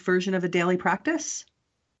any version of a daily practice?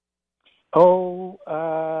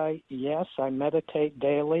 Yes, I meditate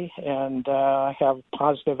daily, and I have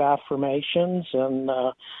positive affirmations, and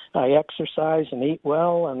I exercise and eat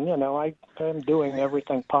well, and, I'm doing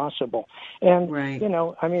everything possible. And, right.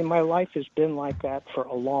 My life has been like that for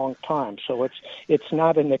a long time, so it's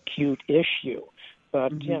not an acute issue.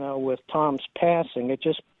 But, with Tom's passing, it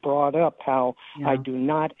just brought up how I do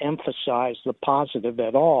not emphasize the positive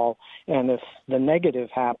at all. And if the negative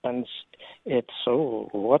happens, it's,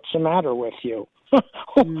 what's the matter with you?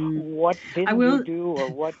 What didn't you do, or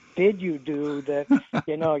what did you do that,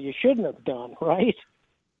 you shouldn't have done, right?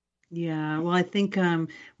 Yeah, well, I think I'm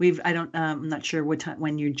not sure what time,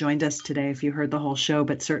 when you joined us today, if you heard the whole show,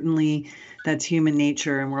 but certainly that's human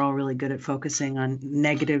nature, and we're all really good at focusing on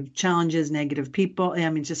negative challenges, negative people. I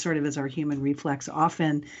mean, just sort of as our human reflex.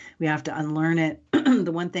 Often we have to unlearn it.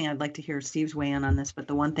 The one thing I'd like to hear Steve's weigh in on this, but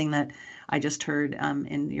the one thing that I just heard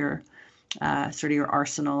in your sort of your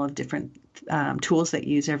arsenal of different tools that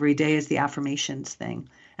you use every day is the affirmations thing.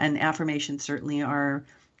 And affirmations certainly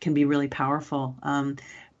can be really powerful.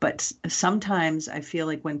 But sometimes I feel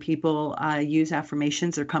like when people use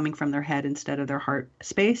affirmations, they're coming from their head instead of their heart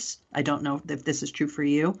space. I don't know if this is true for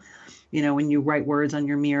you. When you write words on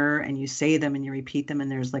your mirror and you say them and you repeat them, and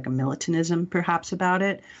there's like a militanism perhaps about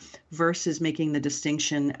it, versus making the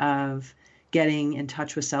distinction of getting in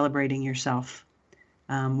touch with celebrating yourself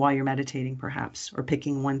while you're meditating, perhaps, or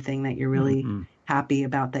picking one thing that you're really happy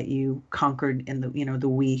about that you conquered in the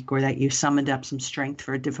week, or that you summoned up some strength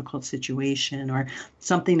for a difficult situation, or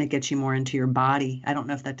something that gets you more into your body. I don't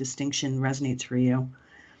know if that distinction resonates for you.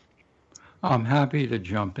 I'm happy to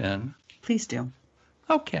jump in. Please do.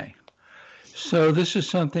 Okay. So this is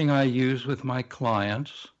something I use with my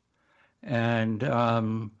clients, and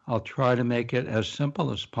I'll try to make it as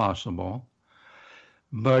simple as possible.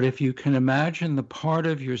 But if you can imagine the part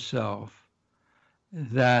of yourself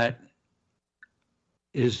that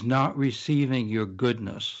is not receiving your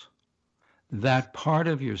goodness, that part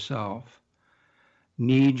of yourself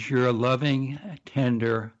needs your loving,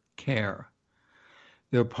 tender care.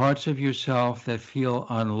 There are parts of yourself that feel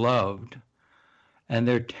unloved, and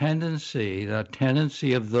the tendency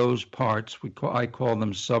of those parts, I call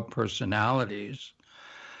them subpersonalities,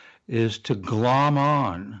 is to glom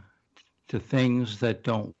on to things that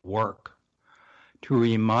don't work, to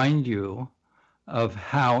remind you of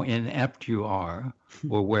how inept you are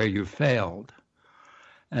or where you failed.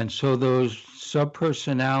 And so those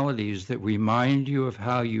subpersonalities that remind you of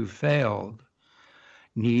how you failed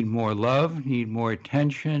need more love, need more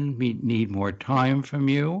attention, need more time from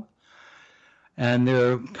you. And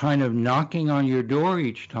they're kind of knocking on your door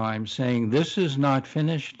each time saying, this is not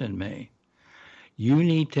finished in me. You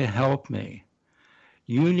need to help me.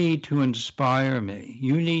 You need to inspire me.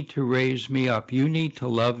 You need to raise me up. You need to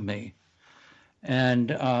love me. And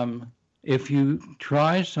if you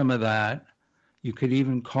try some of that, you could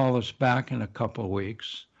even call us back in a couple of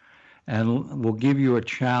weeks, and we'll give you a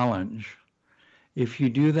challenge. If you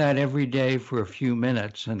do that every day for a few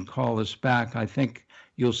minutes and call us back, I think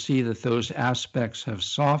you'll see that those aspects have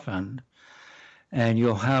softened, and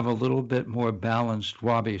you'll have a little bit more balanced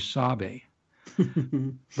wabi-sabi.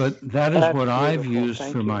 But that is what I've used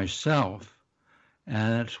for myself,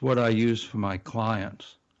 and it's what I use for my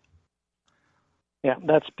clients. Yeah,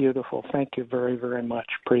 that's beautiful. Thank you very, very much.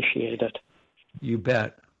 Appreciate it. You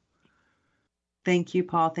bet. Thank you,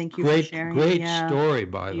 Paul. Thank you for sharing. Great story,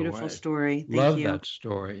 by the way. Beautiful story. Love that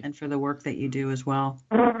story. And for the work that you do as well.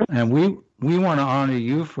 And we want to honor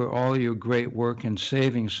you for all your great work in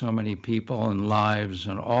saving so many people and lives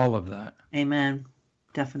and all of that. Amen.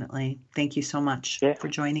 Definitely. Thank you so much for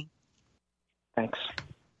joining. Thanks.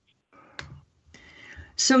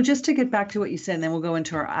 So just to get back to what you said, and then we'll go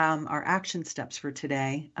into our action steps for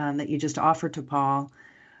today that you just offered to Paul.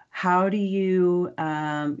 How do you,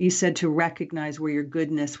 you said to recognize where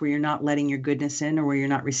you're not letting your goodness in or where you're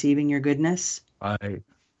not receiving your goodness? Right.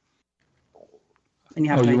 And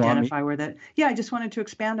you have to identify where that, I just wanted to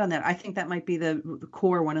expand on that. I think that might be the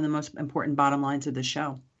core, one of the most important bottom lines of the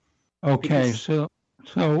show. Okay, so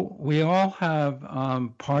we all have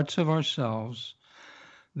parts of ourselves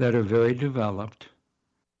that are very developed,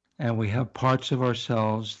 and we have parts of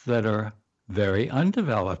ourselves that are very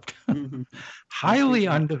undeveloped, highly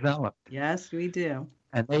undeveloped. Yes, we do.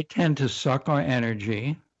 And they tend to suck our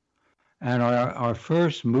energy. And our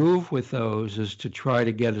first move with those is to try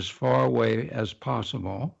to get as far away as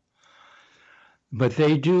possible. But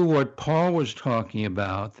they do what Paul was talking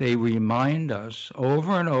about. They remind us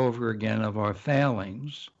over and over again of our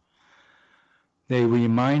failings. They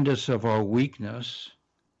remind us of our weakness.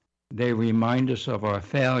 They remind us of our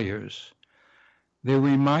failures. They're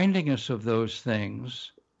reminding us of those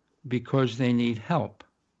things because they need help.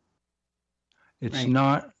 They're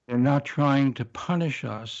not trying to punish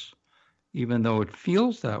us, even though it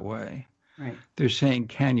feels that way. Right. They're saying,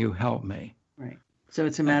 can you help me? Right. So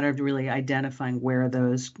it's a matter of really identifying where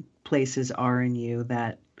those places are in you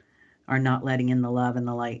that are not letting in the love and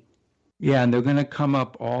the light. Yeah, and they're going to come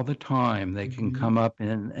up all the time. They can come up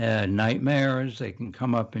in nightmares. They can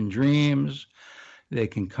come up in dreams. They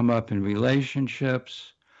can come up in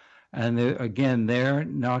relationships. And they're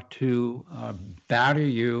not to batter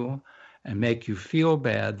you and make you feel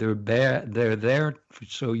bad. They're there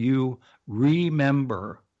so you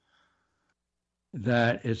remember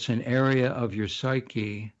that it's an area of your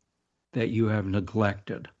psyche that you have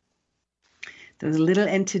neglected. Those little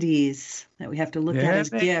entities that we have to look at as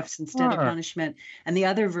gifts instead of punishment. And the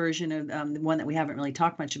other version of the one that we haven't really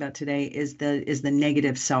talked much about today is the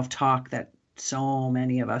negative self-talk that so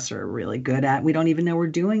many of us are really good at. We don't even know we're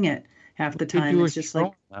doing it half the time. It's just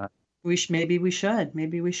like maybe we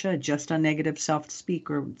should just on negative self-speak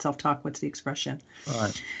or self-talk. What's the expression?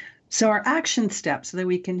 Right. So our action steps so that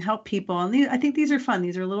we can help people, and I think these are fun.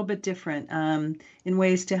 These are a little bit different in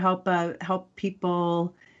ways to help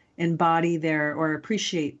people embody or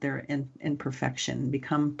appreciate their imperfection,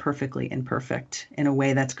 become perfectly imperfect in a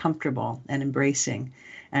way that's comfortable and embracing.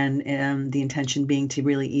 And the intention being to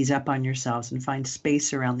really ease up on yourselves and find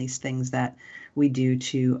space around these things that we do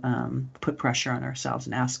to put pressure on ourselves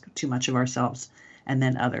and ask too much of ourselves and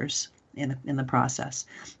then others in the process.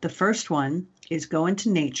 The first one is go into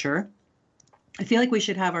nature. I feel like we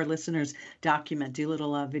should have our listeners do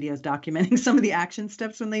little videos documenting some of the action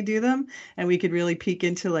steps when they do them, and we could really peek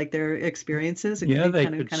into like their experiences. They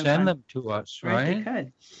could send them to us, right? They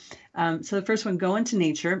could. So the first one, go into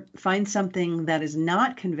nature, find something that is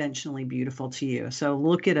not conventionally beautiful to you. So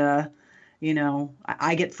look at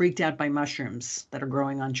I get freaked out by mushrooms that are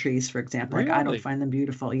growing on trees, for example. Really? Like I don't find them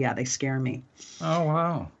beautiful. Yeah, they scare me. Oh,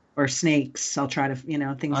 wow. Or snakes. I'll try to, things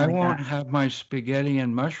like that. I won't have my spaghetti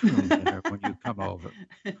and mushroom dinner when you come over.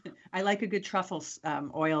 I like a good truffle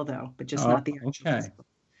oil, though, but just not the actual.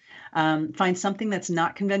 Okay. Find something that's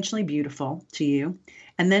not conventionally beautiful to you,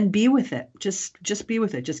 and then be with it. Just be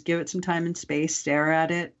with it. Just give it some time and space. Stare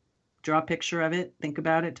at it. Draw a picture of it. Think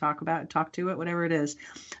about it. Talk to it. Whatever it is,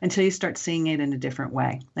 until you start seeing it in a different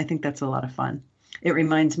way. I think that's a lot of fun. It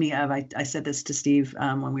reminds me of, I said this to Steve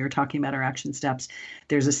when we were talking about our action steps.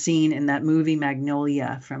 There's a scene in that movie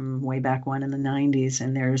Magnolia from way back when in the 90s,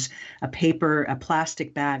 and there's a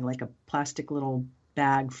plastic bag, like a plastic little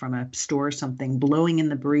bag from a store or something, blowing in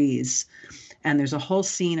the breeze. And there's a whole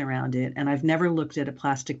scene around it. And I've never looked at a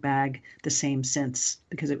plastic bag the same since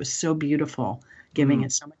because it was so beautiful, giving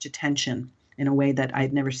it so much attention in a way that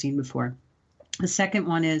I'd never seen before. The second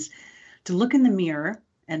one is to look in the mirror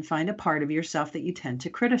and find a part of yourself that you tend to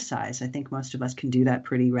criticize. I think most of us can do that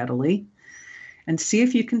pretty readily. And see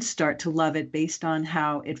if you can start to love it based on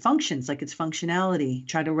how it functions, like its functionality.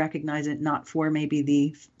 Try to recognize it not for maybe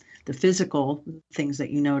the physical things that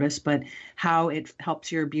you notice, but how it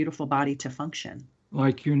helps your beautiful body to function.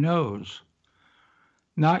 Like your nose,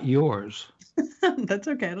 not yours. That's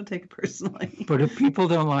okay. I don't take it personally. But if people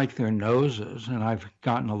don't like their noses, and I've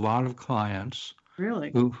gotten a lot of clients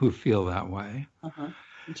really who feel that way,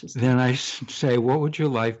 Interesting. Then I say, what would your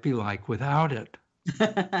life be like without it?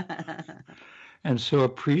 And so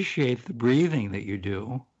appreciate the breathing that you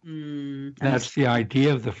do. That's the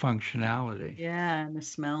idea of the functionality. Yeah, and the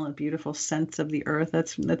smell and beautiful scents of the earth.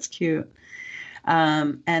 That's cute.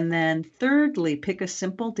 And then thirdly, pick a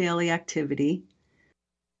simple daily activity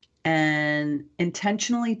and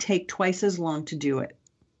intentionally take twice as long to do it.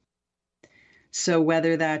 So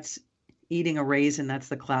whether that's eating a raisin, that's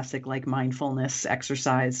the classic like mindfulness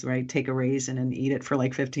exercise, right? Take a raisin and eat it for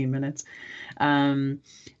like 15 minutes.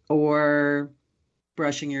 Or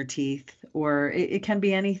brushing your teeth, or it can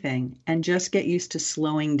be anything. And just get used to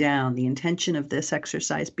slowing down. The intention of this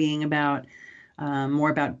exercise being about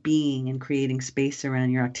more about being and creating space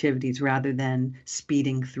around your activities rather than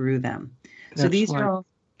speeding through them. That's so these are all.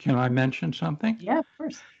 Can I mention something? Yeah, of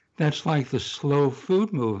course. That's like the slow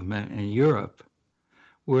food movement in Europe,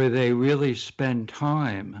 where they really spend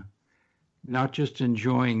time not just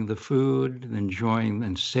enjoying the food, enjoying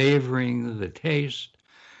and savoring the taste,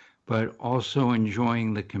 but also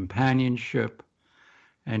enjoying the companionship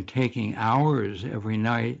and taking hours every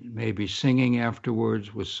night, maybe singing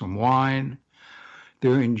afterwards with some wine.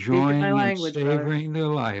 They're enjoying and savoring their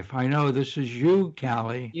life. I know this is you,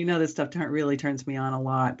 Callie. You know, this stuff really turns me on a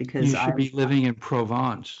lot because you should be living in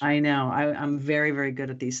Provence. I know. I'm very, very good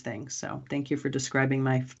at these things. So thank you for describing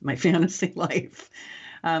my fantasy life.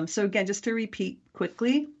 So again, just to repeat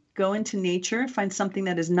quickly, go into nature, find something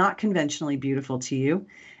that is not conventionally beautiful to you,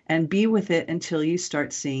 and be with it until you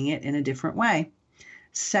start seeing it in a different way.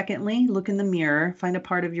 Secondly, look in the mirror, find a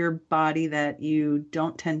part of your body that you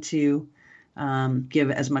don't tend to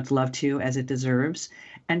give as much love to as it deserves,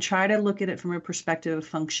 and try to look at it from a perspective of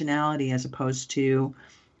functionality as opposed to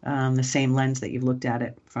the same lens that you've looked at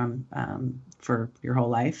it from for your whole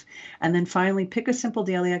life. And then finally, pick a simple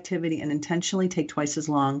daily activity and intentionally take twice as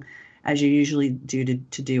long as you usually do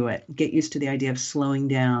to do it. Get used to the idea of slowing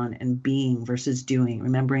down and being versus doing,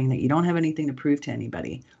 remembering that you don't have anything to prove to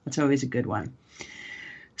anybody. That's always a good one.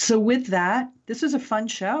 So with that, this was a fun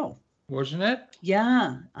show. Wasn't it?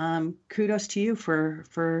 Yeah. Kudos to you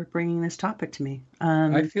for bringing this topic to me.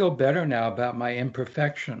 I feel better now about my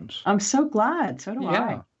imperfections. I'm so glad. So do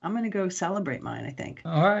I. I'm going to go celebrate mine, I think.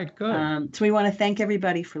 All right, good. So we want to thank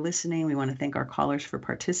everybody for listening. We want to thank our callers for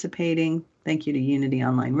participating. Thank you to Unity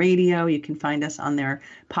Online Radio. You can find us on their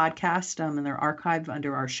podcast and their archive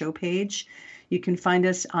under our show page. You can find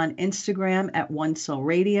us on Instagram at One Soul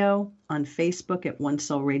Radio, on Facebook at One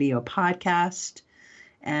Soul Radio Podcast.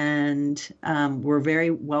 And we're very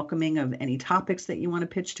welcoming of any topics that you want to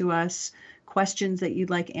pitch to us, questions that you'd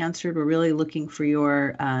like answered. We're really looking for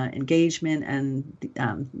your engagement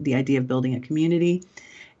and the idea of building a community.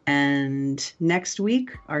 And next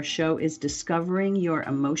week, our show is Discovering Your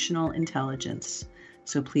Emotional Intelligence.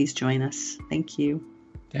 So please join us. Thank you.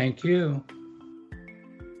 Thank you.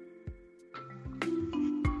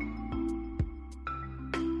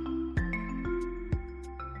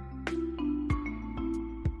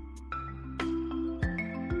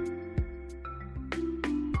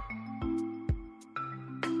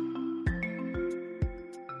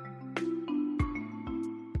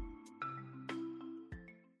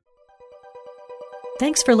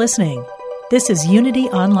 Thanks for listening. This is Unity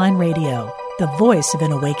Online Radio, the voice of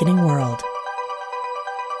an awakening world.